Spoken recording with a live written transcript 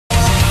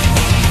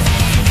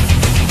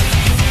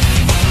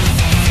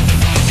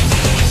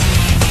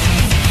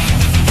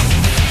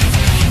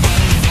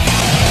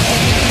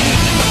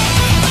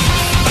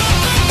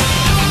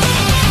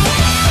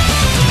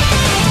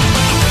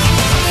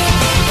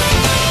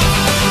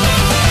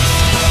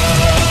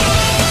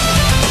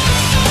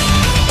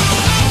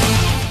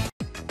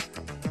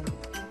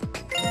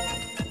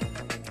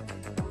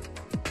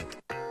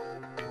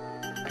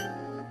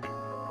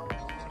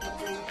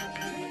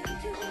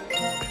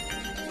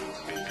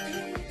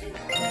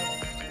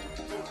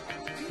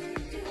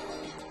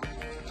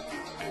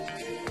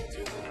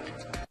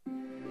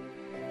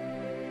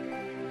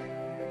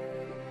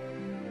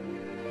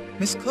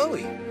Miss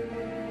Chloe.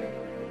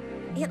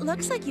 It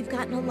looks like you've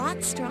gotten a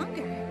lot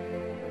stronger.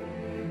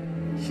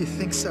 You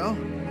think so?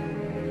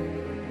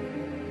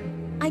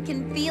 I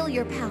can feel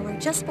your power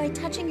just by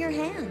touching your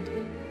hand.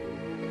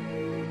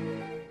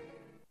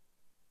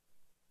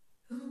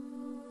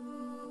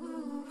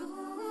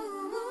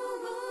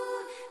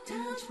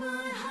 Touch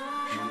my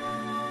heart.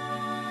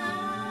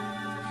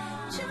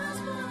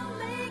 Just wanna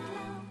make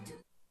love to...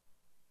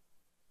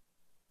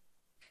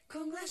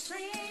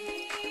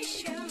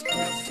 Congratulations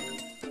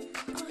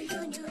on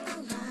your new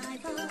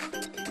arrival.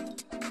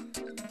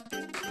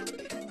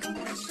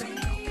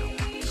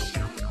 Congratulations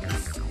on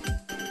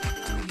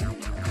your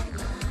new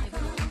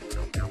arrival.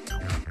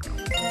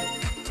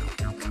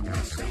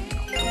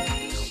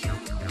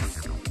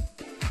 Congratulations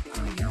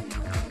on your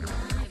new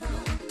arrival.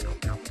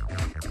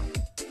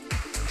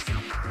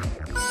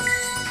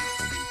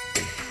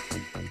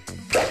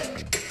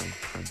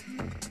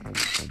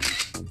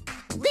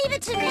 Leave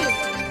it to me!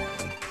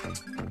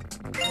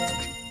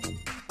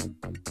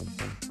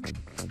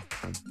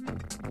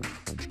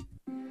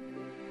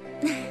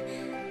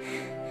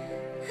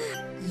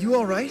 You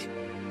all right?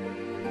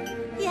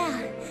 Yeah,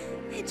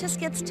 it just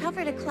gets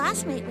tougher to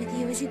classmate with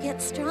you as you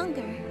get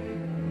stronger.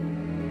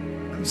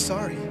 I'm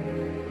sorry.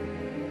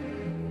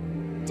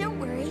 Don't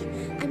worry,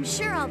 I'm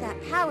sure all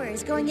that power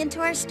is going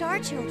into our star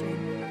children.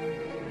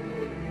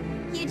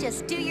 You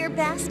just do your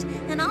best,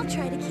 and I'll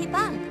try to keep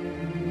up.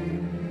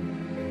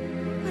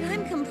 But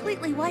I'm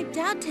completely wiped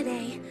out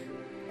today.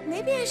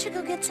 Maybe I should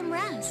go get some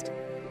rest.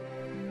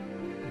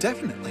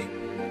 Definitely.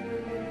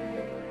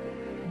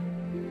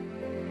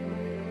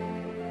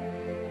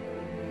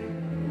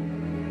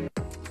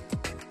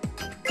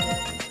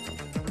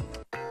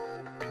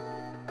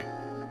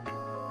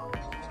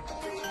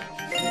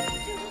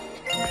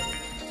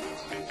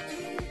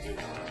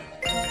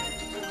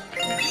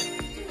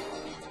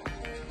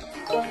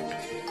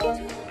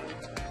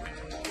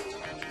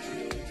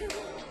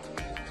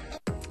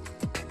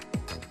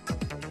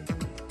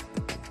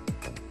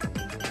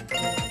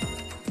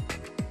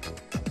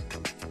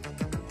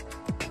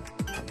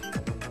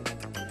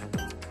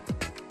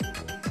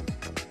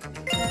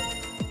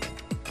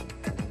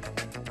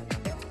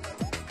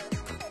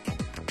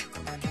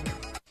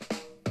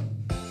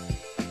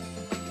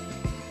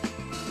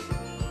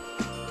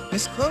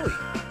 Miss Chloe.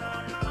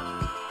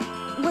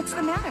 What's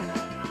the matter?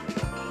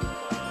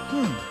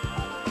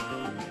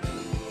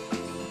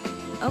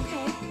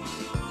 Okay.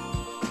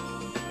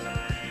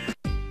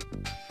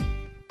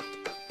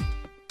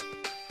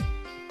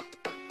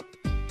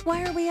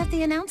 Why are we at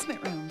the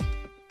announcement room?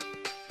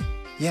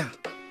 Yeah.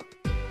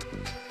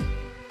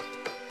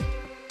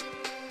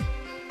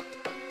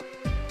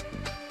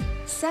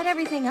 Set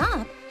everything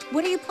up?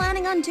 What are you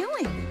planning on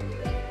doing?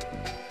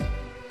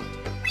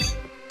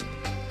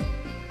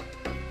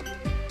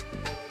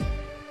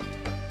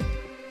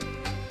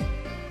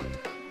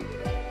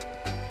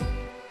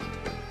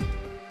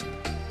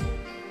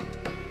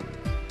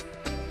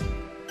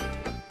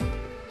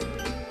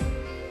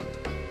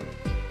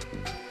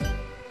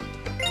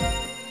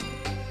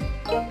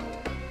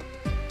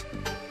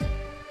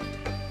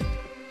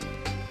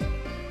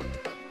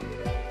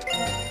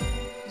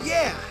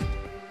 Yeah!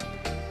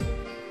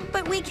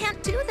 But we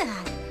can't do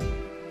that.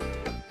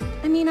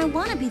 I mean, I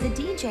want to be the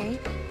DJ,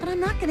 but I'm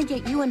not going to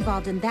get you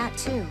involved in that,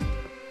 too.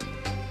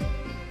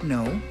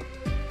 No.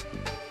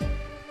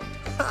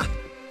 Ha!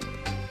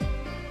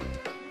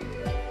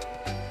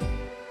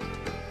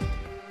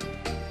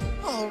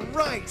 All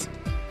right!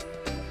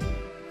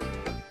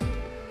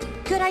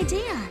 Good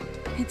idea.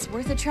 It's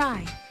worth a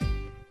try.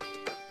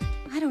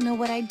 I don't know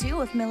what I'd do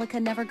if Milika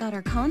never got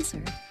her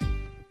concert.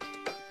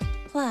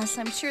 Plus,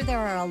 I'm sure there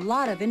are a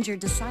lot of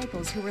injured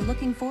disciples who were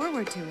looking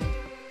forward to it.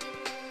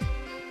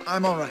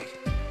 I'm all right.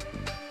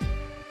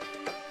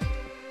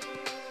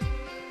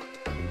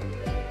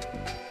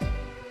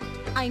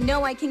 I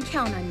know I can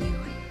count on you.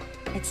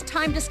 It's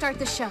time to start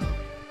the show.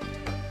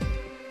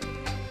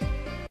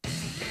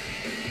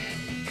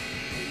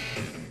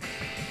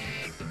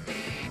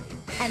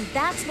 And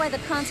that's why the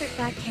concert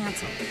got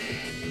canceled.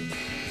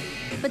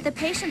 But the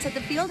patients at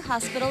the field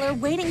hospital are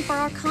waiting for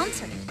our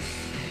concert.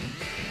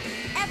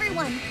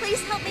 Everyone,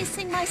 please help me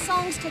sing my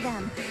songs to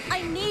them.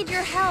 I need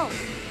your help.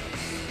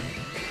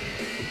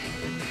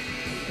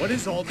 What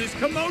is all this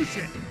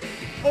commotion?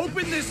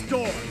 Open this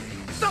door!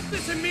 Stop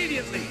this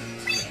immediately!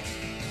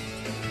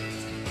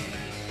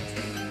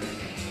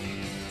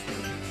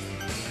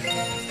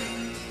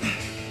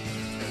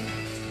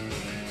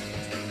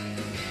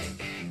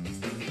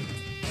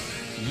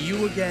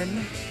 You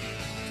again?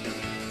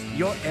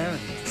 Your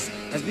arrogance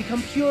has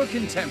become pure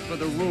contempt for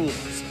the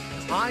rules.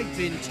 I've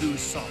been too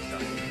soft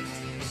on you.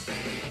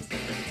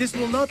 This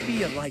will not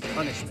be a light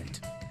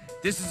punishment.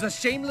 This is a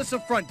shameless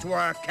affront to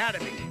our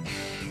academy.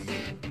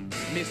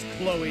 Miss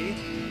Chloe,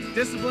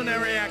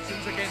 disciplinary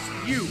actions against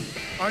you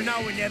are now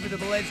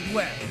inevitable as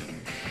well.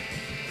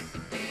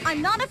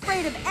 I'm not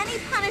afraid of any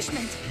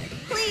punishment.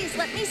 Please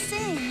let me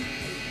sing.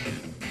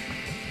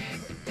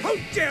 How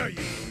dare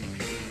you!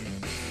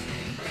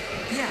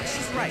 Yeah,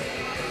 she's right.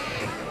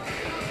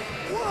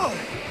 Whoa!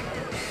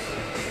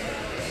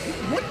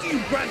 What do you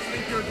brats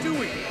think you're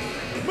doing?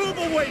 Move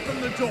away from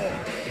the door!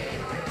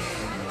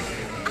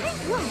 I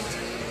won't.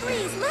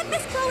 Please, let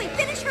Miss Chloe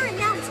finish her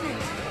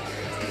announcement.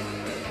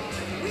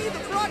 We, the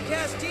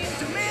broadcast team,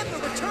 demand the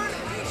return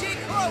of DJ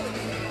Chloe.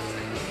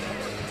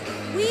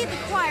 We, the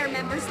choir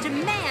members,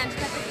 demand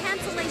that the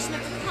cancellation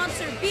of the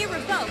concert be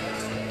revoked.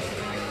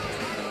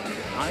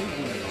 I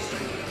will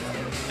ensure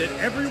that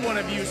every one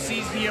of you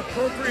sees the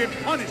appropriate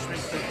punishment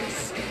for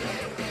this.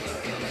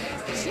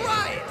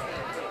 Try it!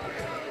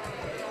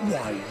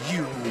 Why,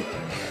 you...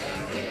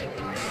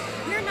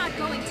 We're not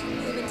going to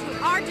move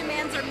until our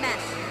demands are met.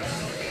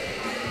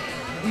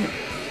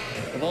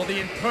 Of all the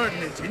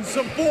impertinent,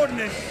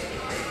 insubordinate...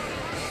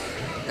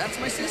 That's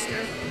my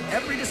sister.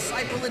 Every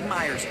disciple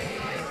admires her.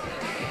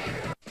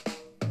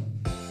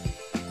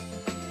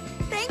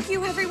 Thank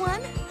you,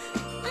 everyone.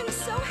 I'm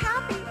so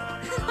happy.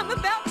 I'm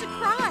about to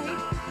cry.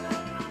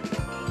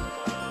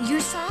 Your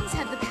songs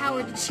have the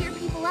power to cheer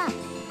people up.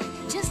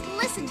 Just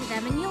listen to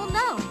them and you'll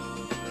know.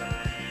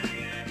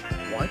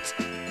 What?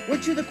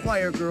 Weren't you the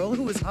choir girl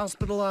who was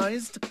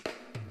hospitalized?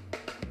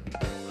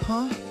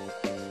 Huh?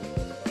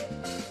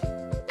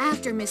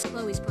 After Miss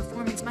Chloe's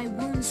performance, my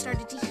wounds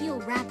started to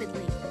heal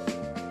rapidly.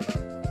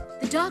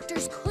 The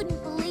doctors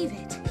couldn't believe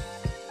it.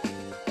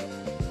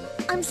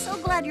 I'm so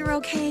glad you're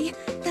okay.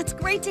 That's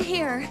great to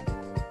hear.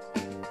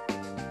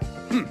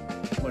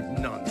 What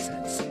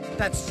nonsense.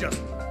 That's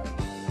just...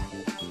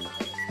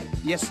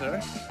 Yes,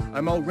 sir.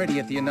 I'm already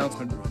at the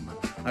announcement room.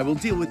 I will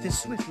deal with this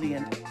swiftly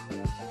and...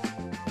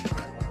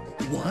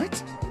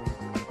 What?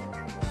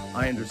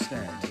 I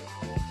understand.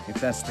 If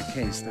that's the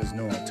case, there's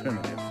no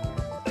alternative.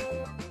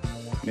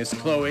 Miss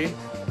Chloe,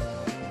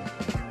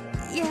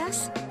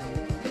 Yes?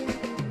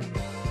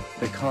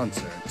 the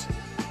concert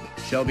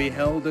shall be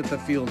held at the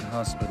field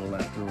hospital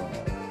after all.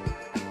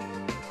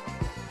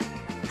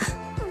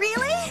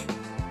 Really?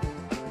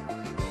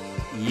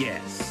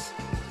 Yes.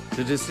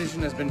 The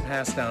decision has been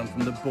passed down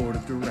from the board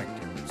of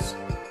directors.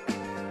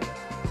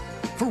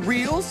 For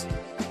reals?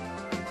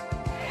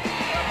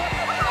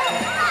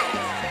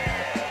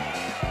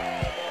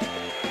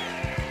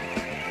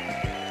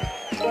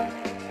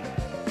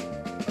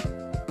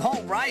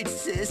 All right,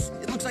 sis.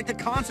 It looks like the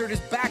concert is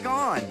back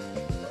on.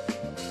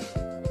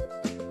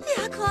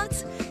 Yeah,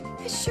 Klotz.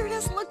 It sure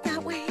does look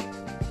that way.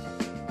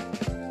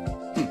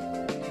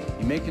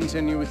 You may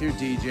continue with your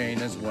DJing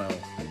as well.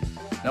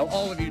 Now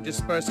all of you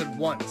disperse at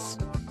once.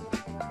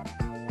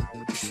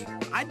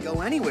 I'd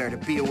go anywhere to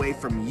be away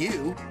from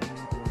you.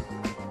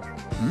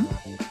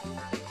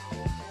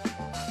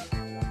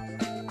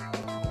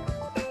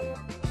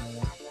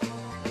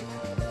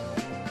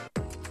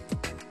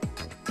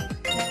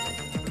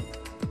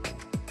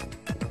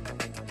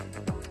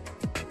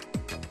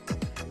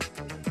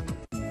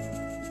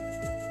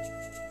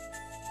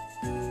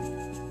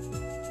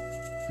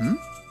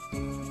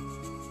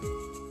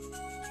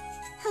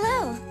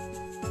 Hello.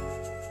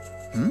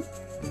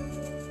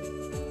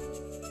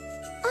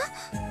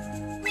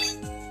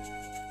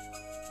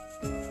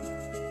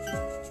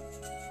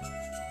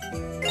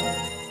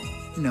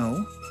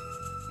 No.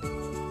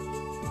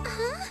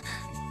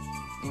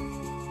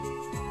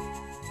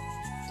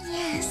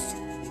 Yes.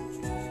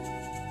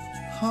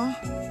 Huh?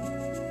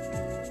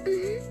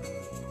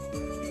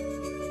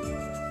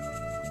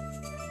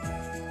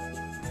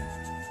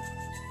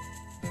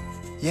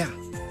 Yeah.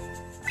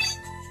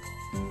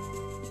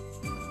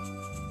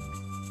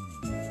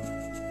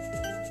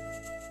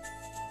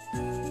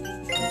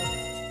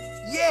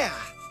 Yeah!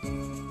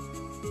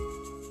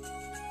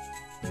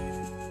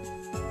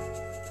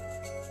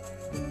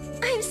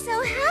 I'm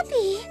so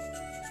happy.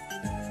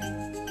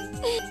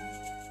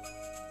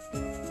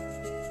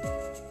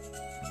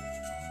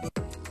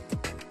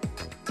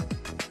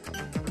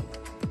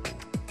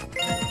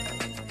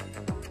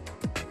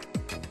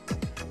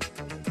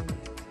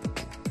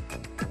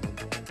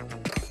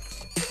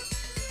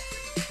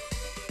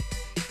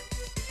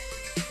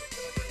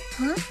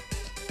 Huh?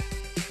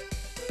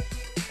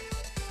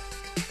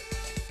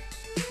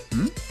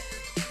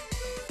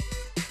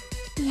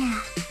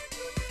 Yeah.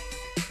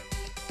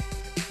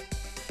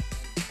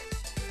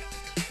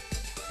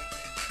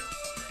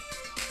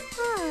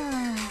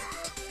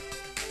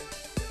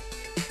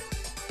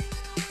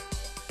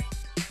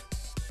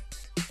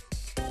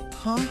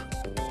 Huh?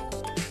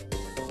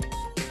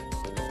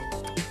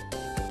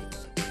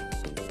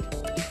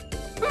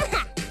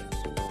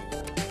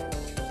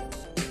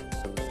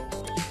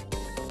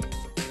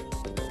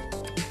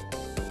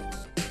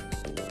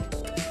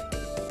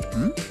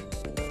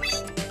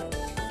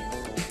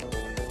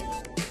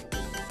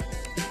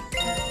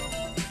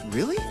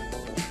 Really?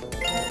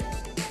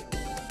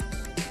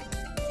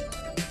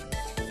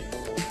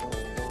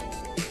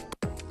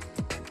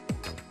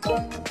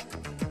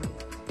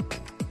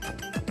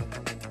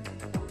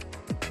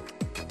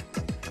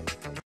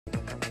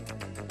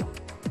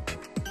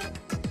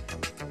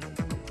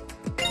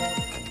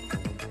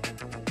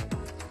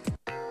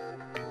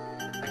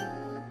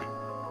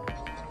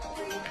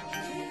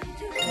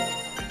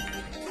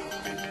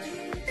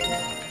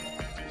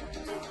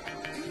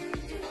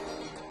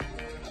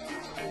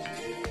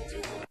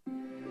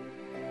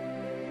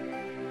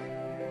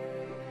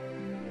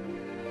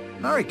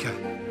 Marika.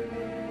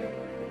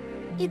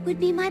 It would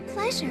be my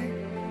pleasure.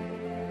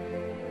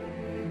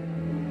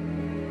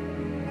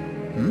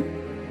 Hmm?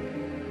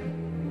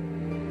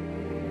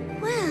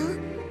 Well,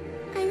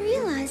 I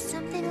realized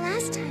something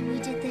last time we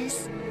did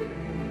this.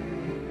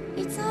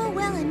 It's all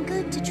well and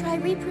good to try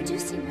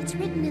reproducing what's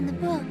written in the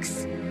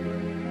books.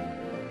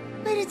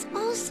 But it's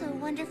also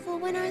wonderful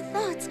when our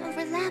thoughts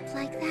overlap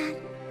like that.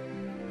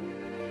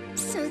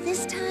 So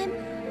this time,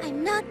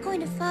 I'm not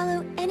going to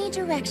follow any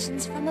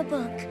directions from a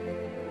book.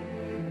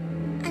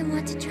 I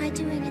want to try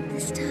doing it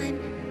this time,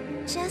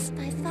 just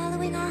by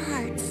following our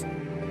hearts.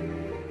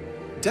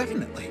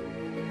 Definitely.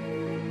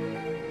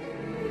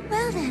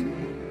 Well then,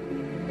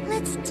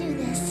 let's do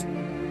this.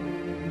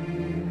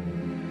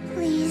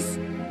 Please,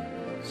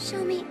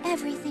 show me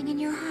everything in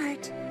your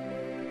heart.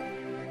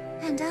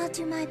 And I'll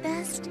do my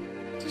best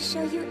to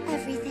show you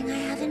everything I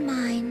have in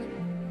mind.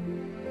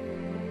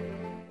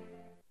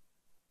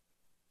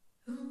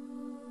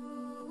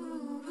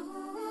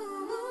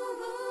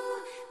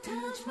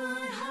 Touch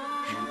my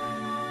heart.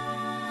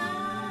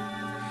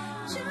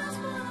 Just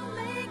wanna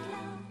make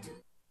love to.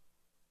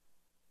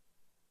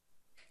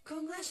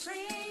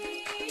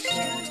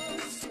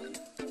 Congratulations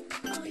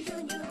on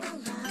your new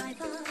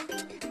arrival.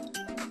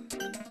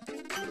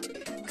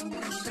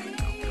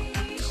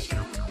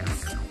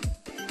 Congratulations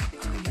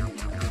on your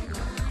new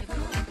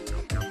arrival.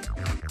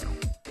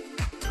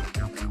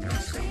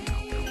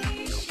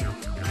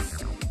 Congratulations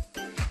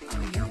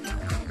on your new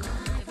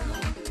arrival.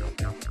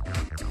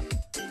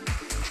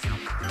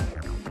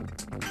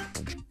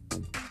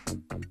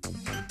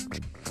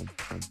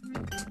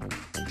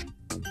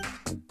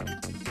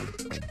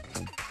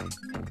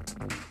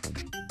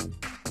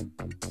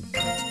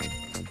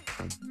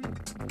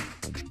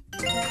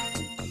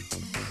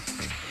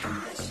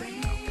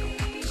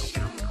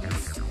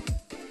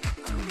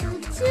 I'll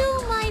do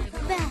my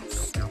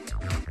best.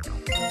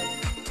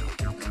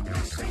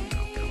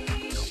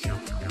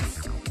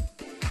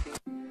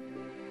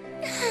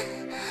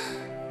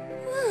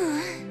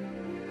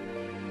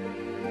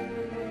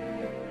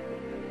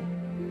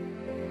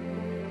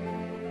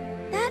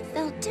 That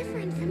felt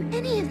different from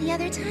any of the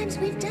other times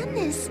we've done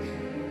this.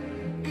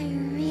 I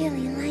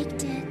really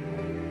liked it.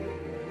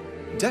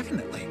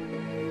 Definitely.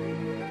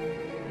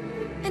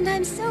 And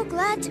I'm so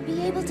glad to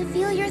be able to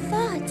feel your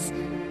thoughts.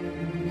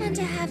 And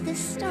to have this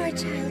star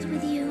child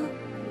with you.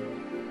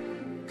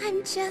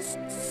 I'm just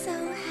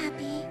so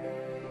happy.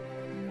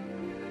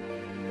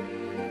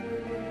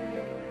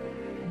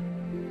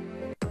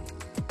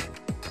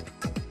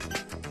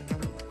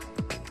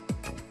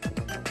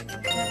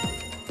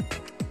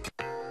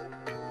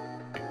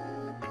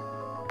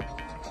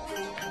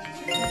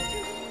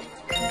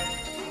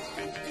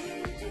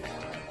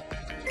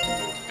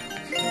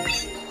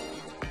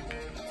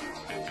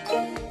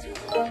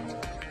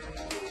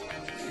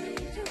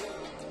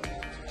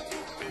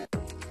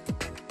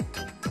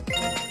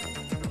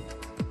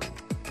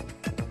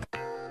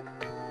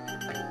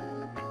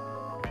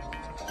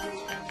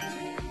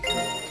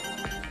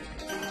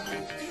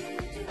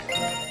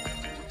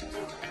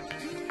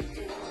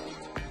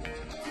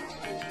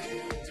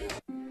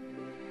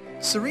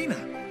 Serena.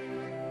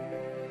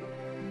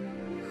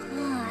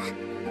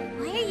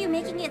 Why are you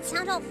making it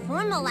sound all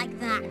formal like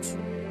that?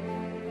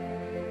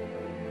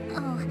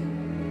 Oh,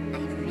 I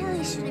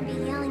really shouldn't be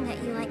yelling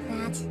at you like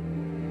that.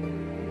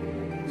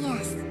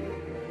 Yes.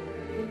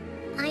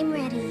 I'm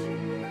ready.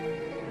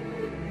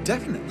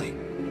 Definitely.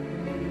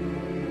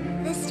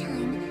 This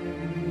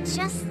time,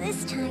 just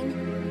this time,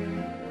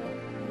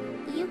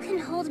 you can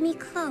hold me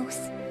close.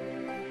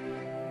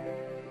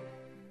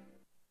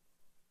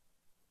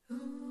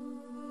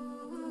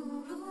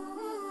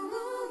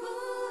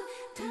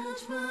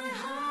 Touch my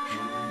heart.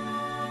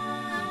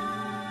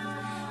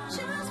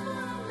 Just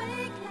wanna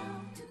make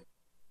love to.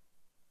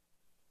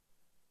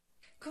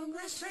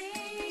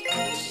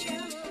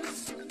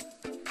 Congratulations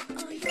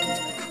on your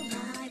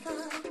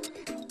arrival.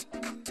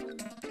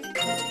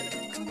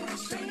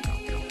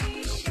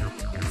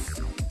 Congratulations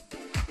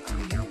on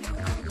your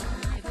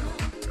arrival.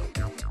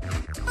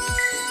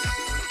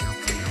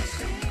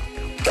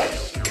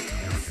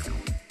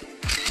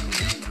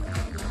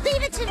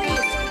 Leave it to me!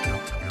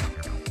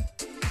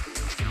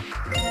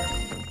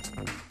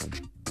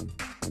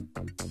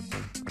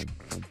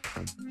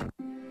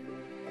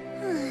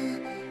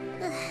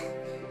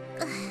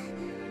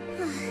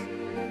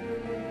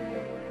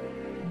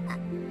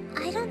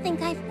 I don't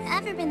think I've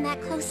ever been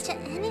that close to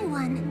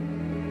anyone.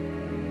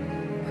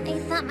 I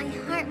thought my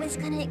heart was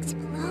gonna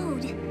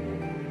explode.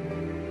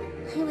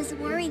 I was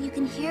worried you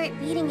can hear it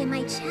beating in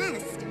my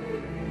chest.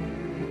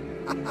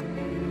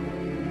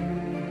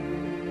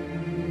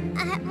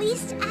 At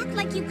least act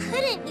like you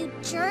couldn't, you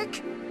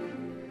jerk.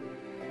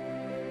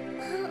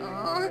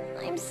 Oh,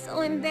 I'm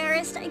so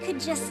embarrassed I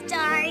could just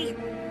die.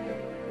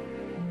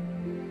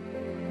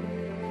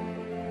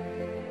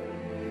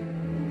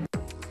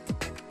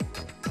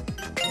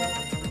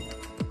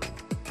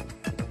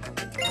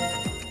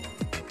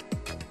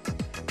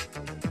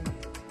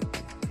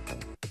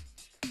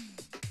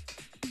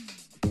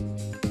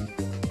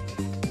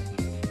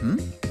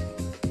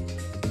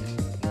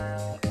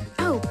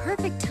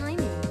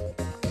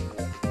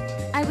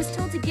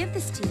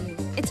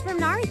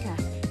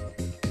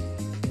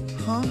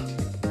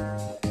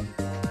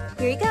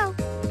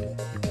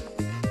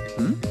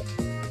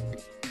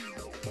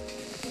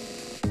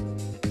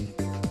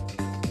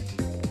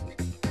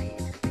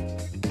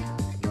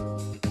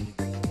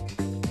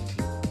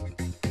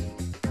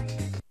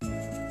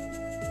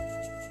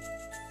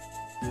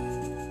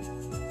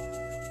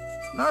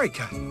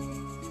 Narika!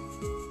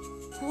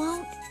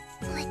 Won't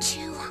let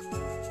you.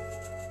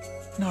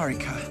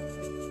 Narika.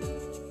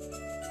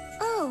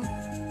 Oh,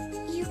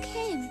 you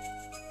came.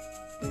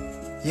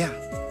 Yeah.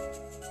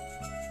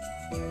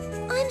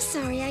 I'm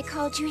sorry I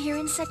called you here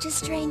in such a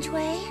strange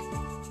way.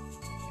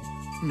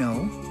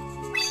 No.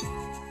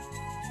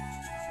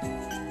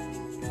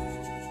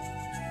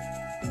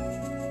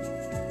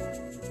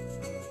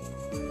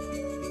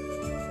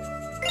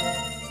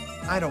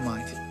 I don't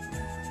mind.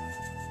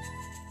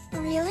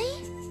 Really?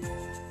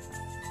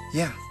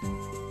 Yeah.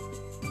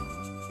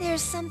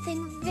 There's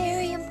something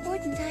very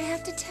important I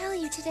have to tell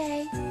you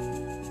today.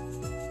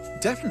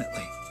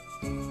 Definitely.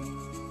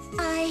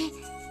 I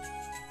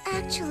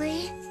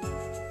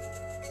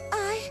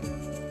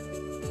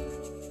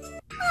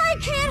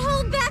can't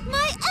hold back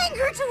my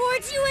anger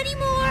towards you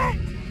anymore!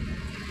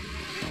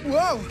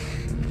 Whoa!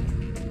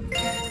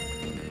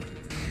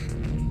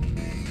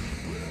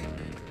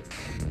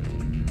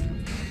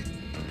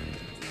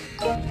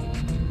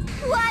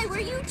 Why were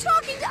you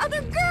talking to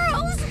other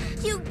girls,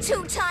 you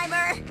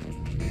two-timer?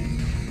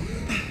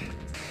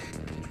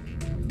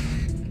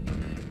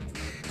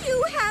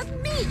 You have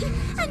me,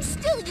 and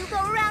still you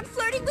go around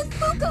flirting with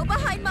Fuko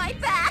behind my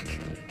back!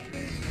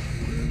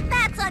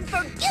 That's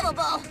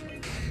unforgivable!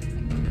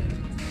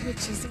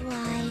 Which is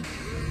why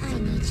I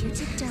need you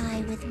to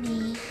die with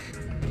me.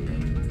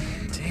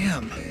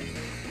 Damn.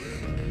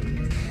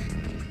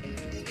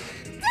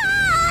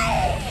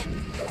 Die!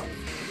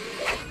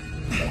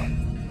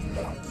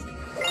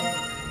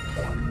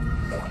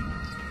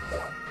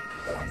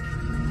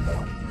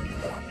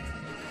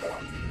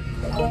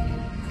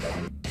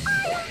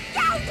 I'll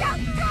gouge out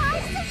your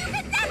eyes so you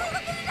can never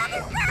look at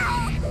another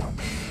girl!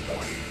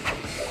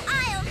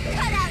 I'll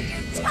cut out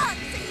your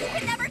tongue so you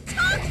can never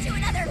talk to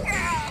another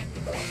girl!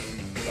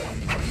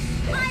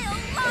 I'll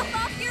lop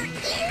off your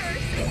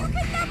ears so you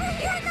can never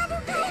hear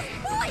another girl's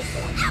voice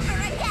ever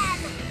again!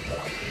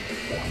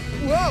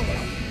 Whoa!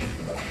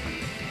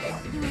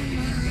 You're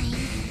mine,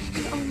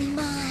 and only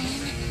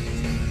mine.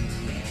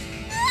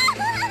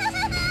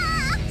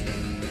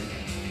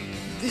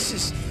 This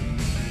is...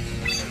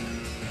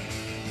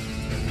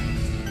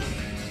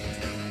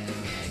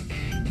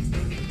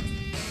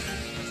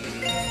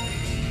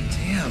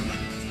 Damn.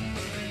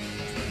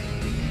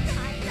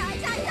 Die, die,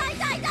 die, die,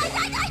 die, die,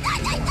 die, die,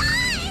 die, die,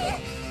 die!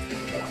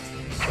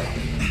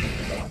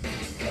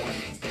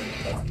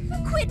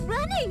 Quit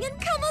running and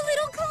come a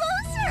little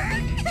closer!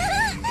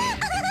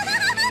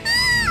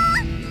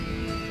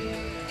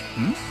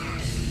 Hmm?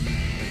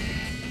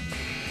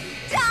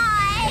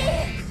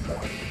 Die!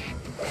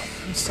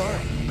 I'm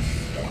sorry.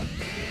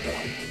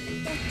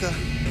 What the...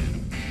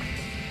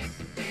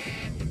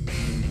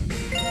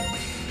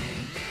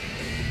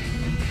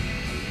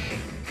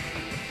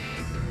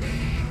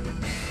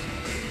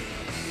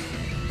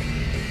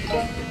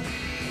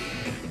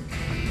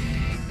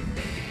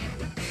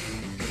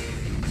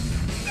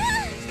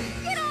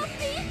 Get off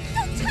me!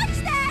 Don't touch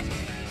that!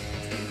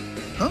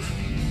 Huh?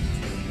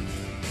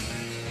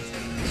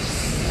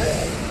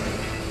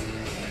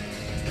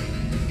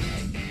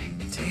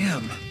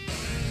 Damn.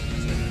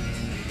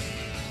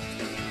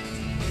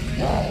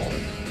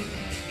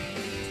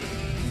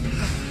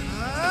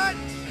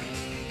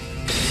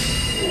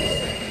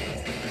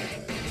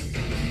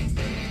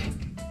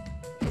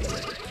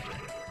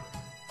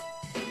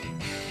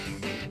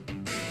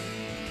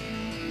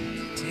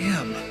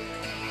 Damn.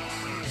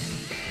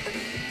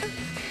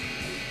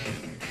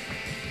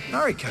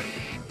 Narika.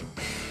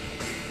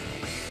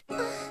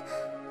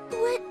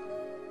 What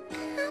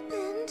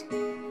happened?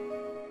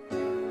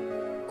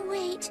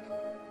 Wait,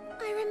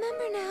 I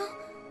remember now.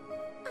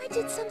 I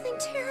did something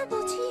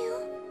terrible to you.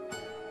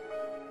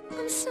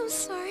 I'm so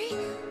sorry.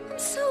 I'm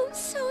so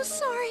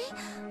sorry.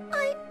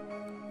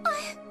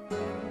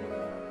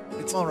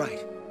 It's all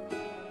right.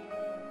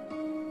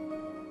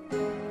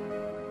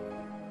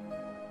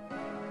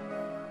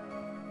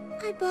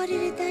 I bought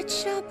it at that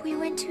shop we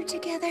went to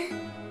together.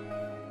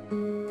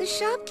 The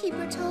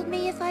shopkeeper told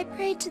me if I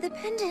prayed to the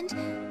pendant,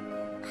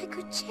 I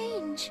could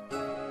change.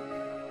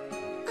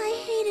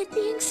 I hated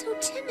being so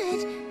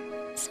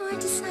timid, so I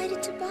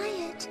decided to buy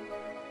it.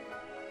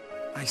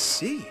 I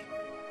see.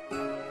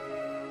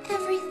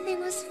 Everything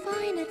was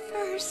fine at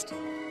first.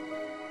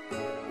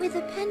 With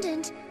the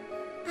pendant,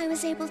 I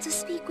was able to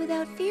speak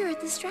without fear at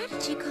the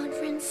strategy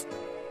conference.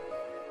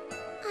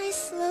 I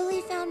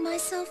slowly found my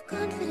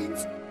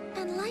self-confidence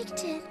and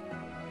liked it.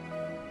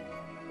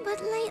 But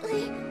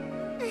lately,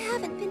 I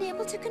haven't been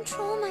able to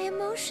control my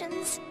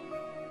emotions.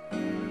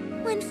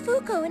 When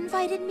Fuko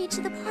invited me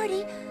to the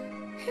party,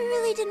 I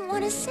really didn't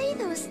want to say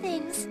those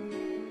things.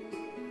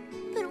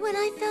 But when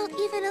I felt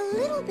even a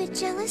little bit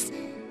jealous,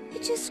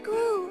 it just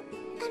grew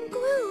and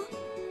grew.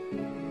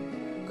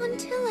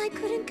 Until I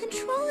couldn't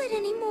control it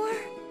anymore.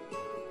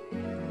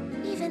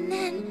 Even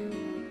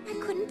then, I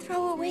couldn't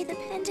throw away the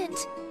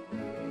pendant.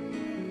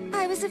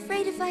 I was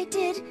afraid if I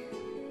did,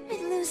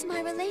 I'd lose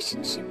my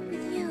relationship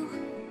with you.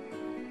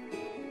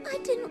 I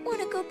didn't want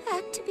to go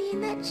back to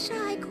being that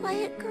shy,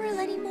 quiet girl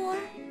anymore.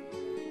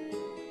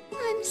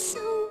 I'm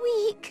so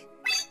weak.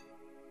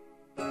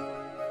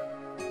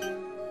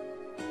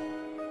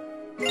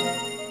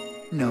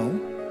 No.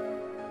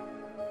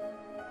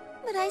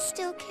 But I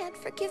still can't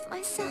forgive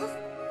myself.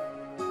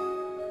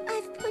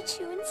 I've put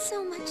you in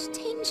so much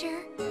danger.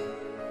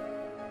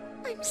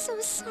 I'm so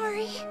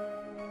sorry.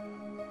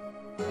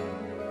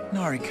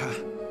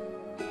 Narika.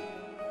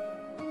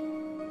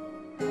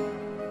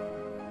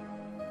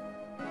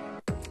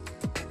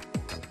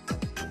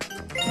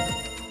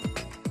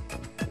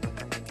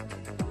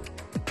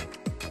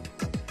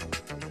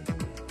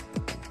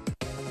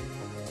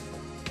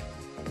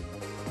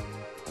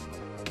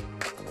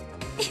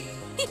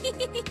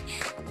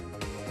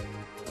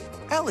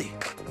 Ellie.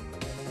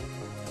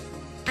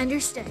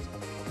 Understood.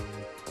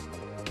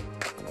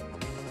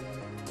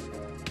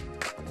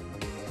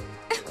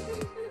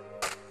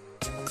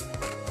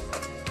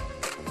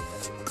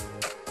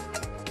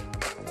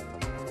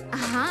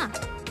 Uh-huh.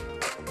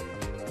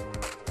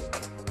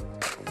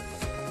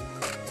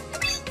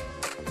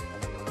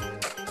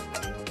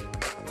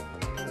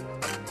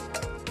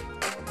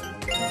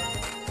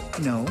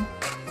 No.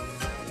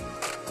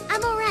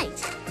 I'm all right.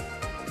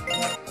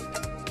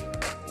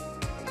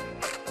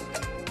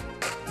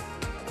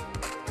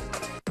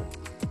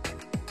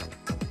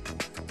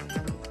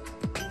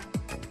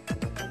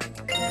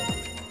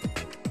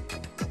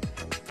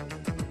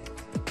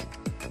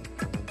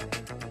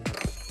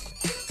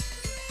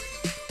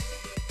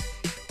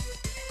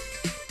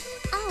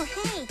 Oh,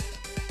 hey.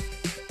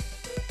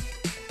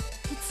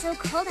 It's so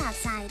cold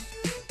outside.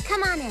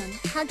 Come on in.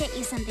 I'll get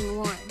you something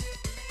warm.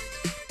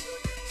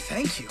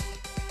 Thank you.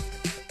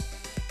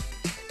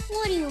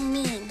 What do you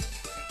mean?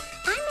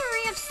 I'm a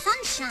ray of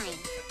sunshine.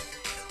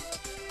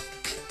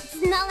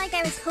 It's not like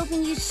I was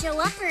hoping you'd show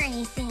up or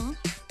anything.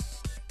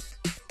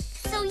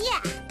 So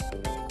yeah,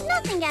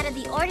 nothing out of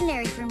the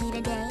ordinary for me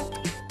today.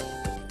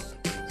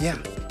 Yeah.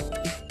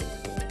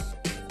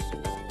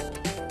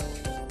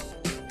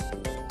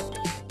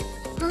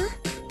 Huh?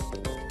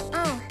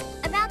 Oh,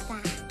 about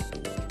that.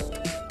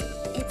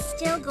 It's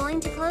still going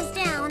to close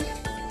down.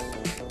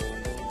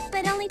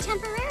 But only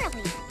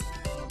temporarily.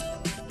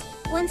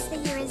 Once the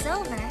year is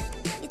over,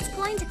 it's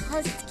going to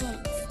close its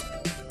gates.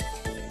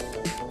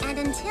 And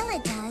until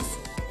it does,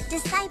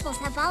 disciples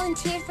have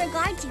volunteered for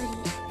guard duty.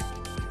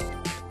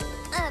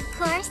 Of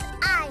course,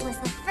 I was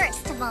the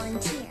first to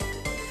volunteer.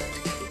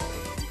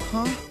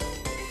 Huh?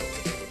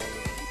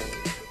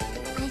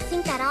 I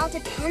think that all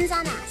depends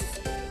on us.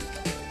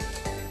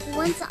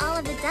 Once all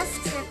of the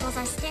dusk circles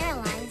are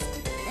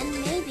sterilized, then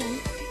maybe.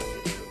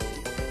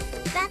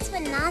 That's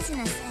what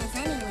Nazuna says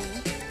anyway.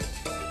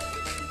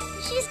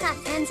 She's got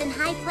friends in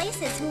high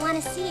places who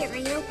want to see it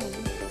reopen.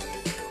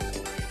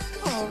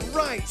 All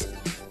right.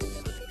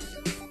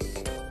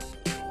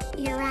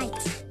 You're right.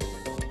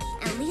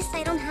 At least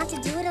I don't have to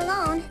do it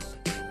alone.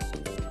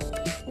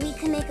 We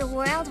can make a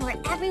world where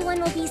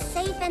everyone will be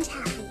safe and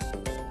happy.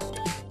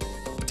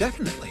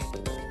 Definitely.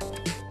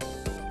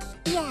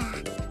 Yeah.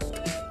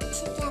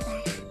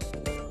 Together.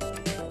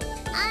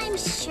 I'm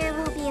sure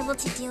we'll be able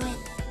to do it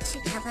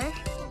together.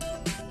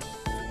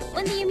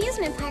 When the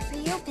amusement park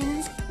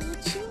reopens,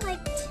 would you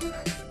like to...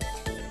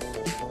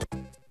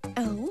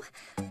 Oh?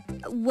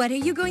 What are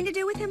you going to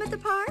do with him at the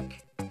park?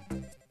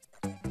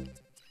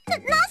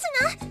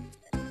 Nazuna!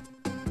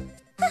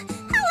 How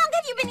long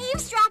have you been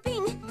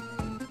eavesdropping?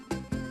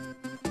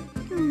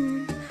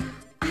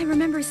 I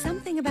remember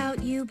something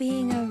about you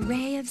being a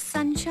ray of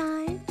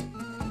sunshine.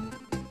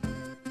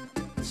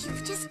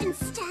 You've just been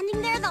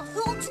standing there the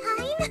whole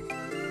time?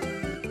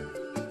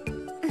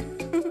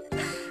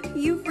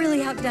 You've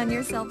really outdone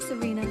yourself,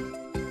 Serena.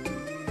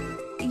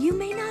 You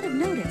may not have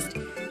noticed,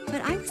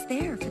 but I was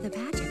there for the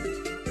pageant.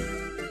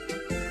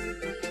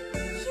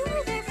 You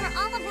were there for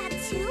all of that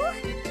too?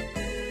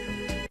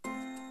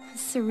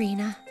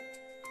 Serena,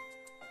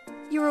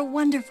 you're a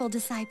wonderful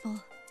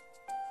disciple.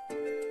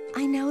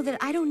 I know that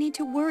I don't need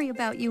to worry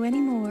about you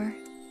anymore.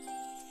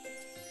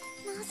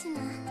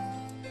 Nazuna.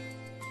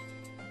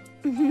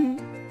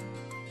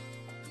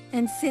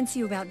 And since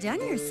you've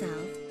outdone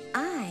yourself,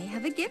 I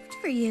have a gift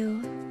for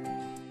you.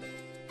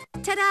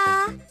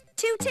 Ta-da!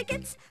 2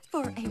 tickets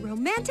for a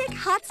romantic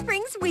hot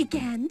springs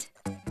weekend.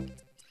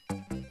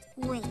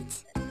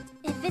 Wait.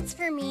 If it's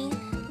for me,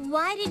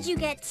 why did you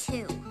get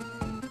 2?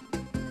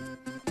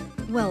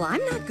 Well,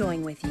 I'm not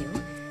going with you.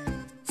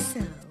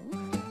 So,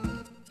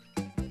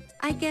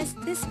 I guess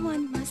this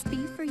one must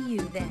be for you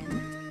then.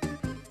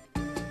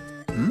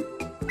 Hmm?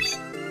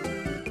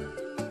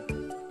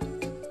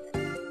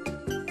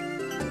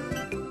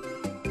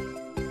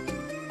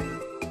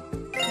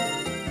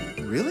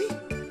 Really?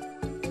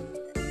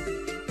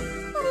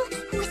 Oh,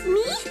 with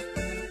me?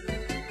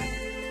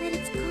 But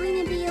it's going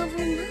to be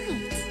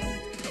overnight.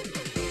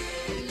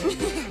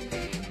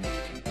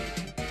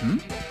 Hmm?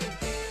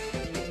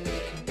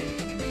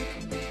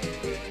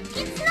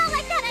 It's not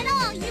like that at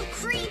all, you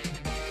creep!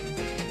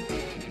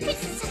 You're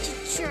such a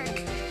jerk.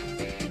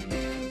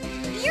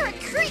 You're a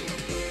creep!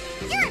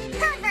 You're a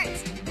pervert!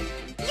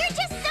 You're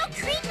just so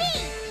creepy!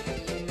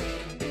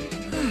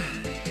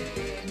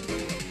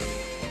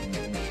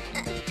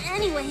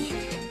 Anyway,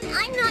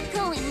 I'm not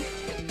going.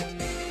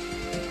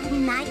 A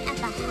night at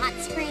the hot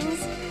springs?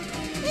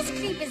 This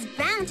creep is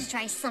bound to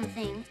try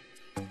something.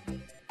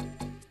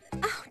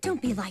 Oh,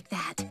 don't be like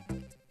that.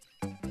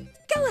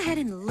 Go ahead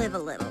and live a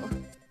little.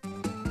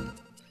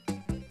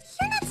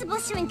 You're not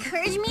supposed to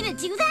encourage me to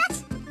do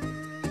that?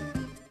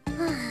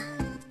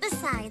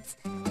 Besides,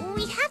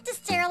 we have to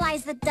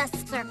sterilize the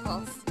dust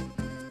circles.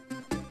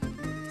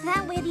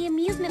 That way the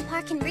amusement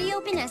park can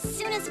reopen as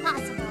soon as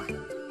possible.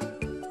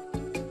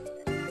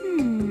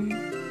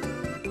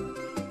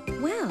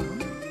 Well,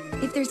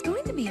 if there's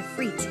going to be a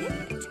free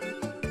ticket,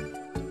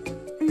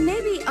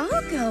 maybe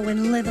I'll go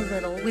and live a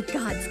little with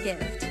God's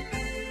gift.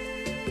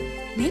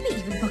 Maybe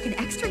even book an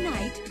extra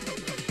night.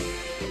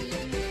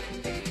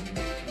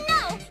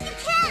 No, you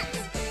can't!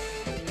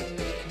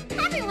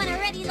 Everyone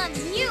already loves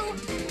you.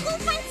 Go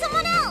find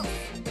someone else!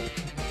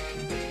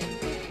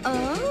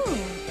 Oh,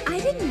 I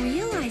didn't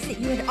realize that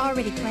you had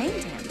already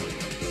claimed him.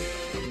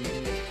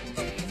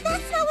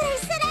 That's not what I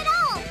said at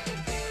all!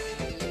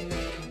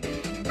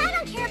 I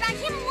don't care about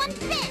him one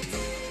bit!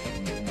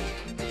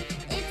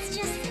 It's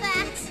just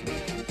that...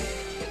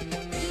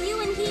 you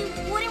and he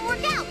wouldn't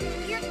work out.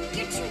 You're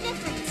too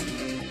different.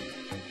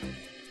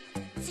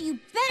 So you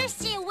better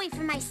stay away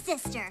from my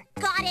sister.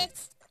 Got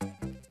it?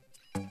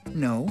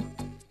 No.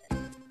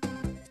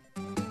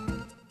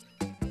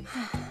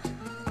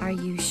 Are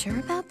you sure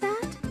about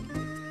that?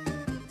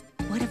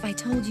 What if I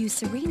told you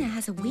Serena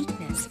has a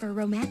weakness for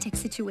romantic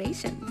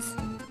situations?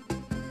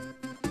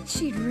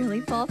 She'd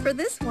really fall for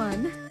this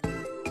one.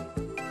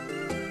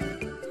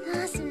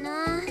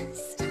 Asuna,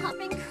 stop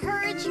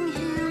encouraging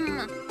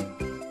him.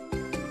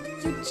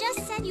 You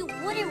just said you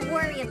wouldn't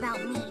worry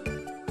about me.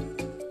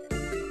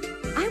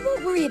 I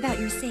won't worry about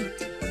your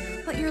safety,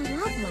 but your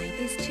love life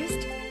is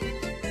just...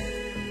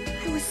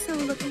 I was so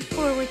looking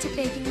forward to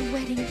baking a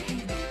wedding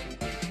cake.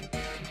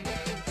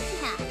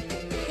 Yeah,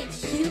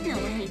 if you know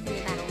anything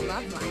about a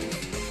love life.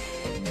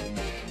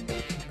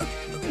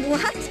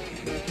 What?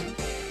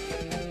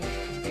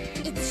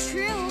 It's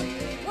true.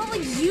 What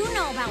would you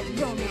know about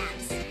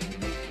romance?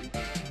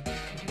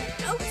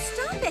 Oh,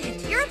 stop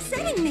it! You're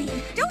upsetting me!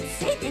 Don't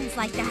say things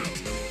like that!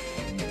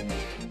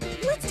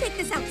 Let's take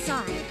this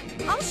outside.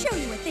 I'll show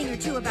you a thing or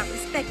two about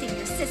respecting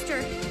your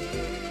sister.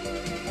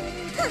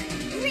 Huh,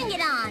 bring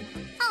it on.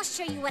 I'll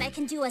show you what I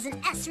can do as an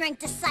S-rank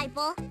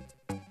disciple.